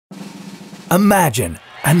Imagine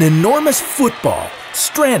an enormous football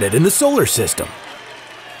stranded in the solar system.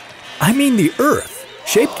 I mean the Earth,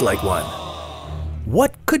 shaped like one.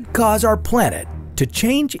 What could cause our planet to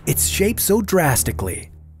change its shape so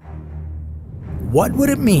drastically? What would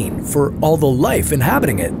it mean for all the life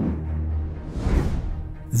inhabiting it?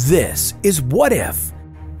 This is What If,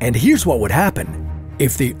 and here's what would happen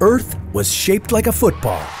if the Earth was shaped like a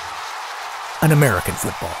football. An American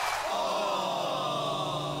football.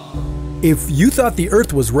 If you thought the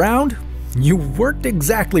Earth was round, you weren't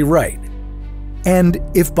exactly right. And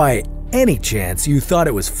if by any chance you thought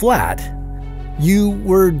it was flat, you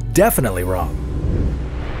were definitely wrong.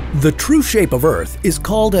 The true shape of Earth is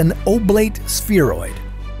called an oblate spheroid.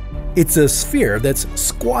 It's a sphere that's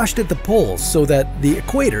squashed at the poles so that the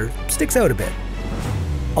equator sticks out a bit.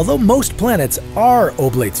 Although most planets are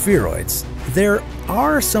oblate spheroids, there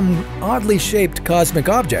are some oddly shaped cosmic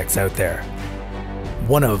objects out there.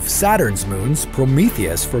 One of Saturn's moons,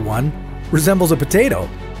 Prometheus for one, resembles a potato.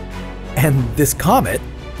 And this comet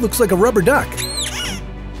looks like a rubber duck.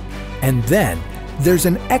 And then there's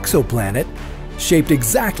an exoplanet shaped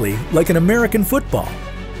exactly like an American football.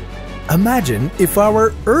 Imagine if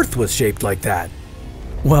our Earth was shaped like that.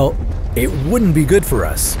 Well, it wouldn't be good for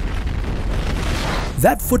us.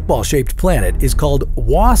 That football-shaped planet is called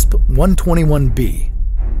WASP 121b.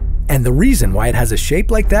 And the reason why it has a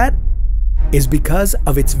shape like that is because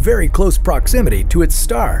of its very close proximity to its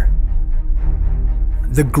star.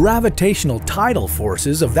 The gravitational tidal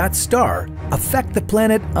forces of that star affect the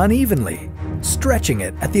planet unevenly, stretching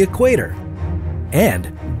it at the equator.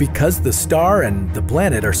 And because the star and the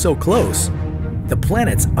planet are so close, the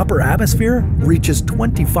planet's upper atmosphere reaches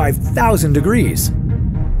 25,000 degrees.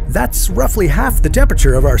 That's roughly half the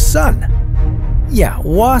temperature of our sun. Yeah,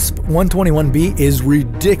 WASP 121b is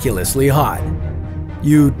ridiculously hot.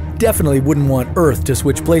 You definitely wouldn't want Earth to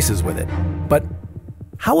switch places with it. But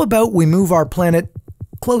how about we move our planet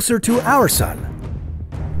closer to our sun?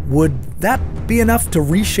 Would that be enough to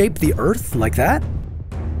reshape the Earth like that?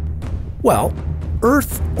 Well,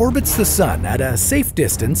 Earth orbits the sun at a safe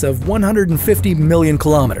distance of 150 million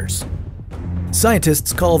kilometers.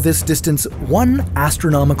 Scientists call this distance 1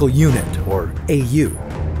 astronomical unit, or AU.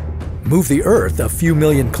 Move the Earth a few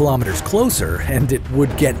million kilometers closer and it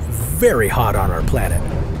would get very hot on our planet.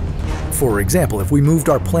 For example, if we moved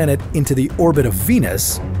our planet into the orbit of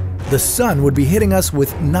Venus, the sun would be hitting us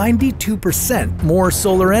with 92% more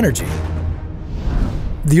solar energy.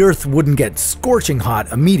 The Earth wouldn't get scorching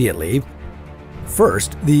hot immediately.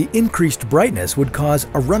 First, the increased brightness would cause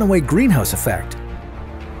a runaway greenhouse effect.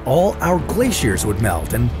 All our glaciers would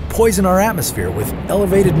melt and poison our atmosphere with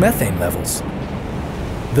elevated methane levels.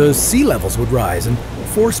 The sea levels would rise and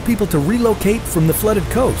force people to relocate from the flooded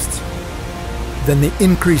coasts. Then the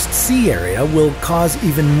increased sea area will cause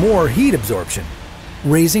even more heat absorption,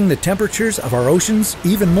 raising the temperatures of our oceans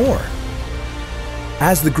even more.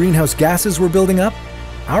 As the greenhouse gases were building up,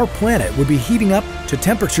 our planet would be heating up to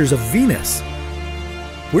temperatures of Venus.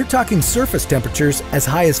 We're talking surface temperatures as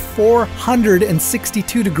high as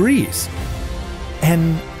 462 degrees.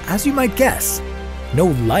 And as you might guess, no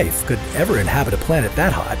life could ever inhabit a planet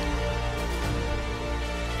that hot.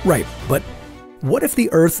 Right, but what if the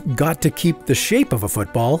Earth got to keep the shape of a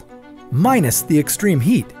football, minus the extreme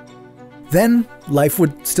heat? Then life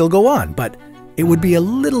would still go on, but it would be a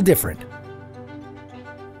little different.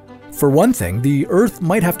 For one thing, the Earth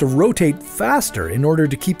might have to rotate faster in order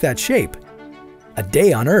to keep that shape. A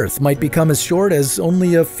day on Earth might become as short as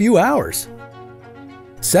only a few hours.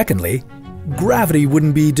 Secondly, gravity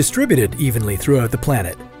wouldn't be distributed evenly throughout the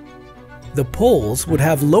planet. The poles would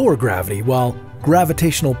have lower gravity while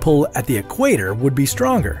gravitational pull at the equator would be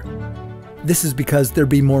stronger. This is because there'd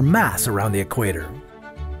be more mass around the equator.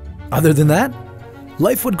 Other than that,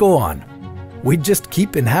 life would go on. We'd just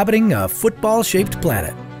keep inhabiting a football-shaped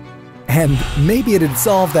planet. And maybe it'd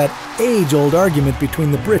solve that age-old argument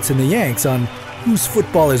between the Brits and the Yanks on whose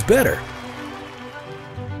football is better.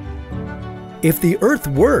 If the Earth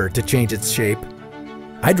were to change its shape,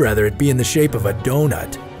 I'd rather it be in the shape of a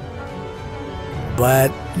donut.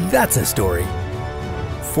 But that's a story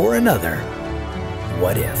for another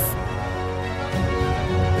What If.